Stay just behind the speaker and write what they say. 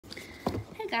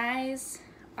guys,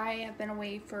 I have been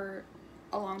away for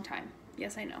a long time.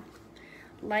 Yes, I know.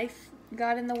 Life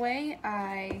got in the way.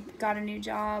 I got a new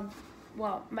job,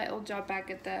 well, my old job back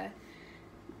at the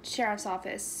sheriff's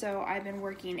office, so I've been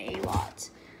working a lot.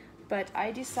 But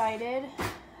I decided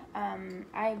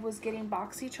I was getting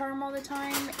Boxycharm all the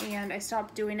time, and I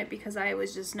stopped doing it because I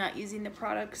was just not using the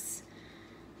products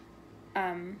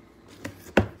in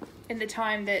the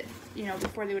time that, you know,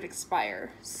 before they would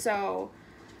expire. So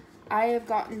I have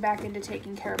gotten back into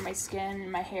taking care of my skin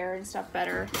and my hair and stuff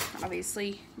better.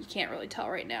 Obviously, you can't really tell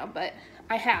right now, but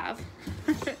I have.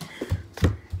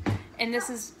 And this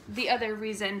is the other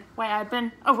reason why I've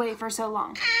been away for so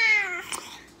long.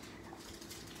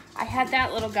 I had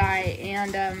that little guy,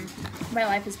 and my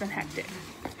life has been hectic.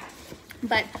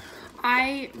 But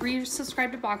I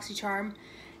resubscribed to Boxycharm,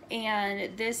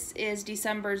 and this is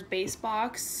December's base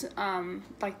box,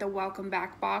 like the welcome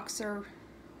back box or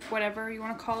whatever you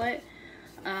want to call it,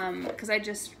 because I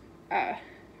just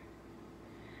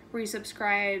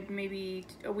resubscribed maybe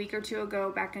a week or two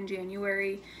ago back in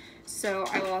January, so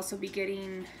I will also be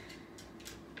getting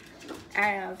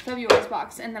February's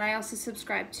box. And then I also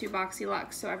subscribe to Boxy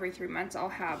Luxe, so every 3 months I'll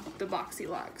have the Boxy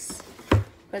Luxe.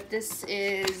 But this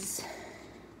is,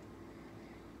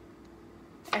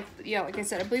 yeah, like I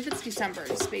said, I believe it's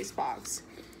December's base box.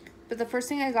 But the first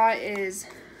thing I got is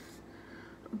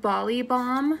Bali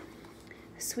Balm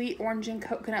Sweet Orange and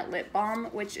Coconut Lip Balm,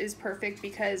 which is perfect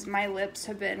because my lips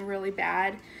have been really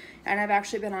bad, and I've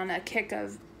actually been on a kick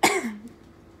of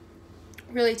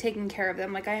really taking care of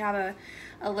them. Like, I have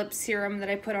a lip serum that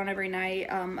I put on every night,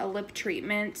 a lip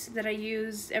treatment that I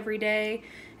use every day,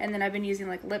 and then I've been using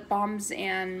like lip balms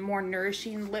and more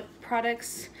nourishing lip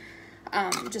products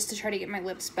just to try to get my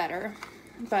lips better.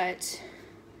 But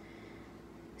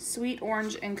Sweet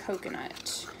Orange and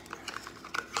Coconut.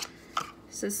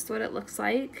 So this is what it looks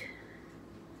like,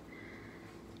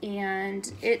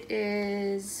 and it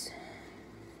is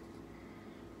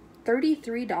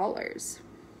 $33.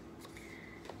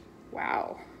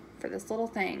 Wow, for this little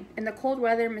thing. In the cold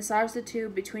weather, massage the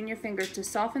tube between your fingers to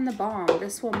soften the balm.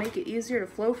 This will make it easier to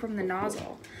flow from the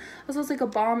nozzle. Also, it's like a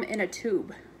balm in a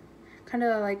tube, kind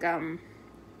of like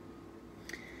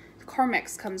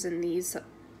Carmex comes in these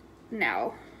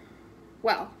now.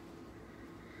 Well,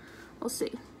 we'll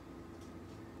see.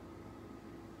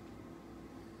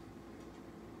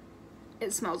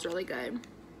 It smells really good,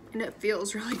 and it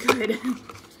feels really good.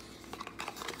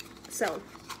 So,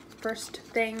 first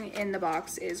thing in the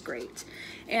box is great.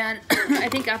 And I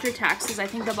think after taxes, I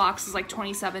think the box is like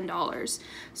 $27.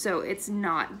 So it's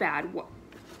not bad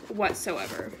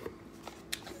whatsoever.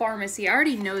 Pharmacy. I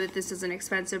already know that this is an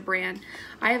expensive brand.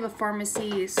 I have a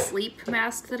Pharmacy sleep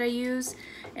mask that I use,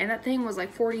 and that thing was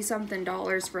like $40-something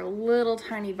for a little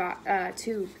tiny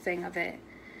tube thing of it.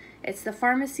 It's the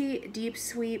Pharmacy Deep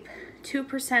Sweep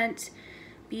 2%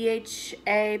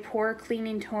 BHA Pore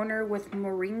Cleaning Toner with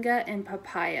Moringa and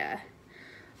Papaya.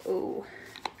 Ooh,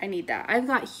 I need that. I've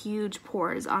got huge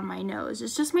pores on my nose.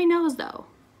 It's just my nose though.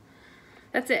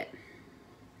 That's it.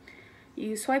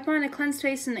 You swipe on a cleansed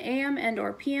face in the AM and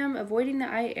or PM, avoiding the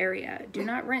eye area. Do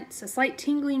not rinse. A slight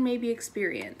tingling may be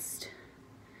experienced.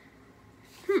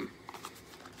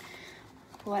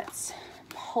 Let's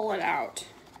pull it out.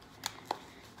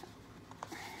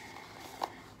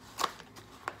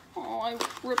 Oh, I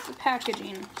ripped the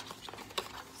packaging.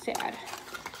 Sad.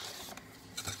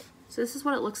 So this is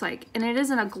what it looks like. And it is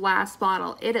in a glass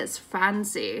bottle. It is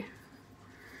fancy.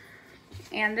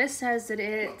 And this says that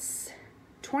it's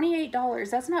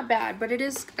 $28. That's not bad, but it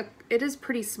is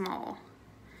pretty small.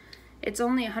 It's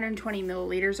only 120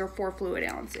 milliliters or 4 fluid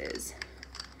ounces.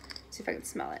 Let's see if I can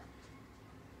smell it.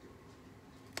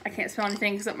 I can't smell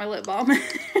anything except my lip balm.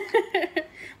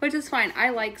 Which is fine. I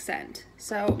like scent.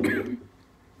 So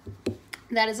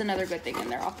that is another good thing in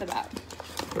there off the bat.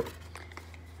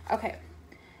 Okay.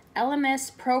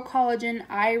 LMS Pro Collagen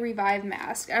Eye Revive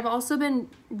Mask. I've also been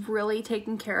really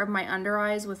taking care of my under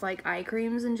eyes with like eye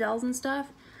creams and gels and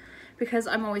stuff because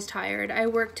I'm always tired. I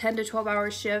work 10 to 12 hour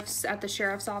shifts at the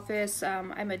sheriff's office.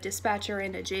 I'm a dispatcher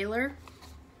and a jailer.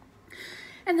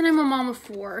 And then I'm a mom of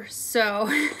 4. So,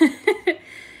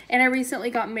 and I recently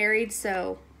got married,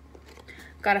 so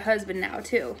got a husband now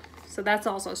too. So that's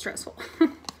also stressful.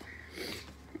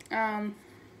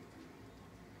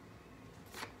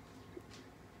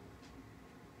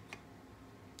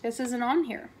 This isn't on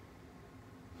here,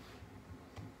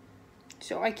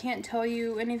 so I can't tell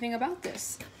you anything about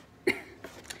this.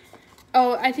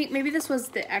 Oh, I think maybe this was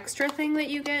the extra thing that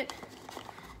you get.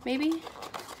 Maybe?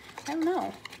 I don't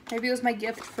know. Maybe it was my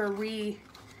gift for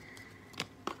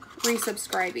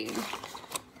resubscribing.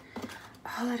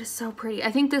 Oh, that is so pretty.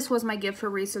 I think this was my gift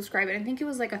for resubscribing. I think it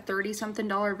was like a $30-something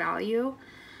value,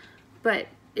 but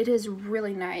it is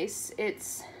really nice.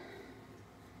 It's,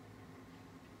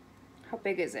 how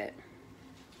big is it?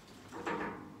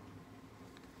 I'm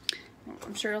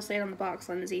sure it'll say it on the box,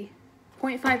 Lindsay.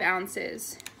 0.5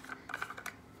 ounces.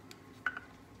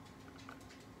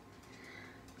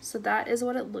 So that is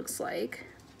what it looks like.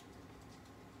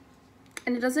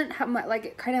 And it doesn't have much, like,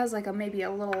 it kind of has like a maybe a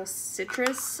little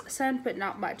citrus scent, but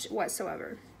not much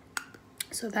whatsoever.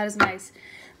 So that is nice.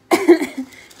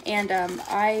 And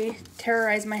I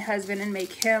terrorize my husband and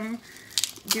make him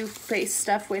do face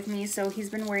stuff with me. So he's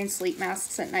been wearing sleep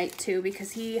masks at night too,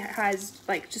 because he has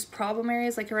like just problem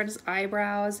areas like around his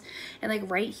eyebrows and like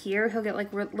right here he'll get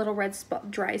like little red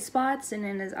dry spots and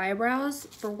in his eyebrows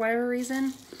for whatever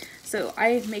reason. So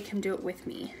I make him do it with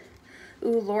me.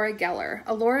 Ooh, Laura Geller.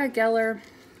 A Laura Geller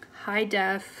high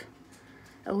def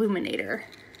illuminator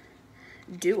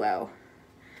duo.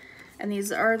 And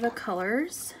these are the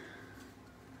colors.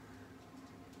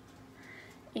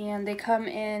 And they come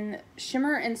in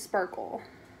shimmer and sparkle.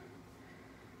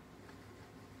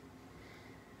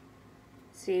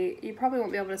 See, you probably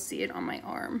won't be able to see it on my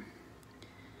arm.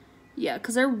 Yeah,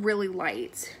 because they're really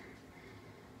light.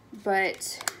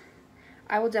 But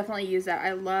I will definitely use that.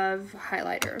 I love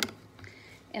highlighter.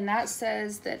 And that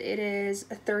says that it is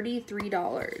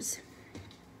 $33.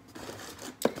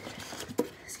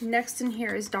 So next in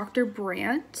here is Dr.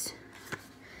 Brandt.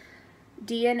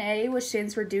 DNA, which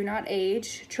stands for Do Not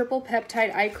Age, triple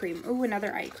peptide eye cream. Ooh,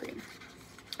 another eye cream.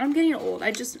 I'm getting old.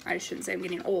 I shouldn't say I'm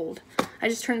getting old. I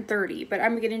just turned 30, but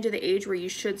I'm getting to the age where you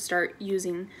should start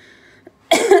using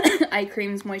eye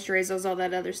creams, moisturizers, all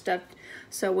that other stuff.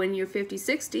 So when you're 50,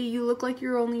 60, you look like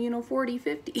you're only, 40,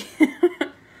 50.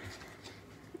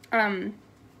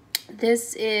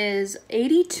 This is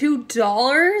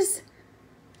 $82.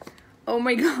 Oh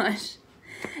my gosh.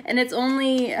 And it's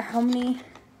only, how many?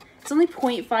 It's only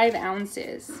 0.5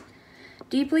 ounces.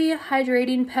 Deeply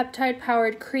hydrating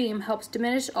peptide-powered cream helps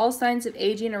diminish all signs of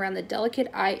aging around the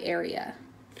delicate eye area.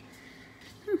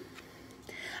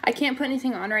 I can't put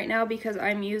anything on right now because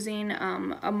I'm using,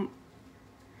 can't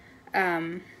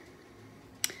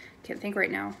think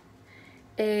right now,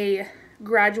 a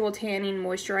gradual tanning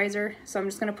moisturizer. So I'm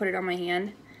just going to put it on my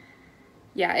hand.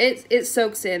 Yeah, it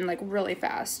soaks in like really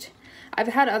fast. I've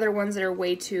had other ones that are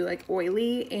way too like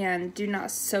oily and do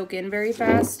not soak in very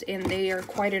fast, and they are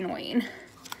quite annoying.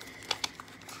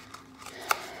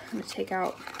 I'm going to take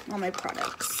out all my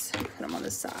products, put them on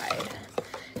the side.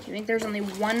 I think there's only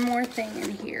one more thing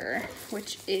in here,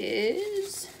 which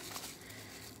is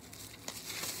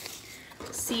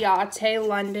Ciate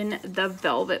London The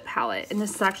Velvet Palette. And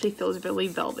this actually feels really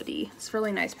velvety. It's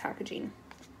really nice packaging.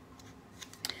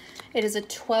 It is a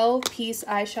 12-piece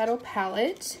eyeshadow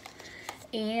palette.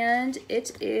 And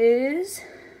it is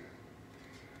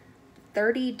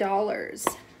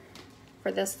 $30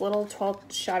 for this little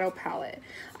 12 shadow palette.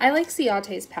 I like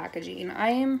Ciate's packaging. I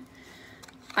am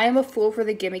a fool for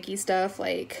the gimmicky stuff.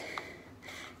 Like,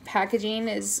 packaging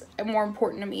is more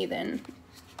important to me than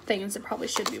things that probably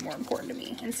should be more important to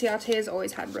me. And Ciate has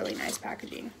always had really nice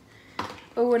packaging.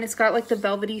 Oh, and it's got like the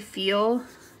velvety feel,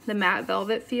 the matte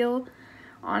velvet feel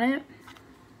on it.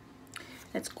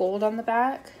 It's gold on the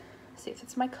back. See if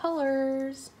it's my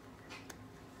colors.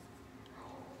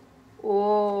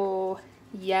 Oh,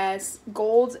 yes.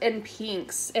 Golds and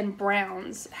pinks and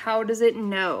browns. How does it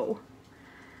know?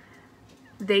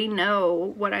 They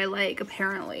know what I like,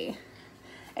 apparently.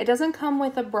 It doesn't come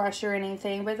with a brush or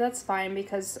anything, but that's fine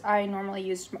because I normally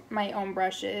use my own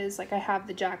brushes. Like I have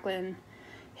the Jaclyn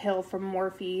Hill from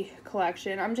Morphe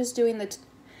collection. I'm just doing the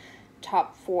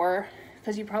top 4.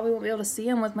 Because you probably won't be able to see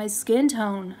them with my skin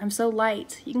tone. I'm so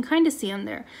light. You can kind of see them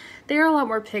there. They're a lot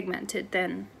more pigmented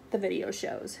than the video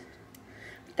shows.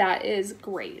 That is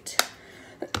great.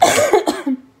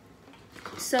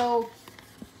 So,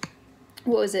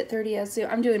 what was it? 30, so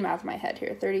I'm doing math in my head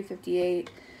here. 30,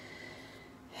 58,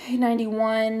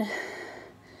 91,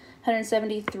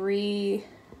 173,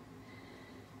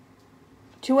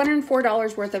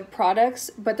 $204 worth of products.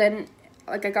 But then,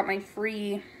 like, I got my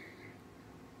free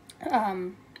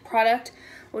product,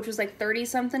 which was like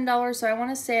 $30-something. So I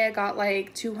want to say I got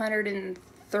like $235,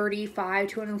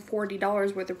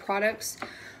 $240 worth of products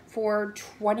for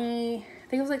 20, I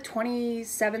think it was like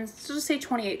 27, so just say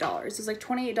 $28. It's like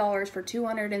 $28 for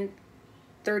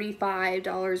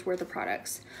 $235 worth of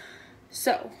products.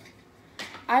 So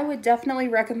I would definitely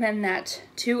recommend that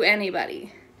to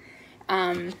anybody.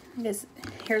 Here's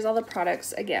all the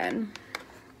products again.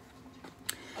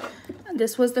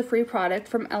 This was the free product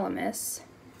from Elemis.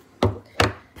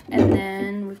 And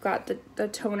then we've got the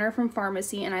toner from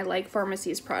Pharmacy, and I like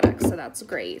Pharmacy's products, so that's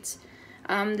great.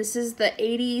 This is the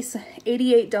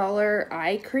 $88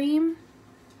 eye cream.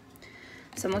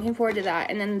 So I'm looking forward to that.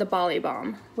 And then the Bali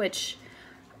Balm, which,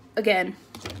 again,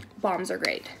 balms are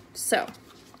great. So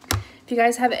if you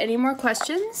guys have any more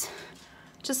questions,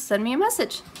 just send me a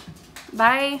message.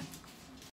 Bye.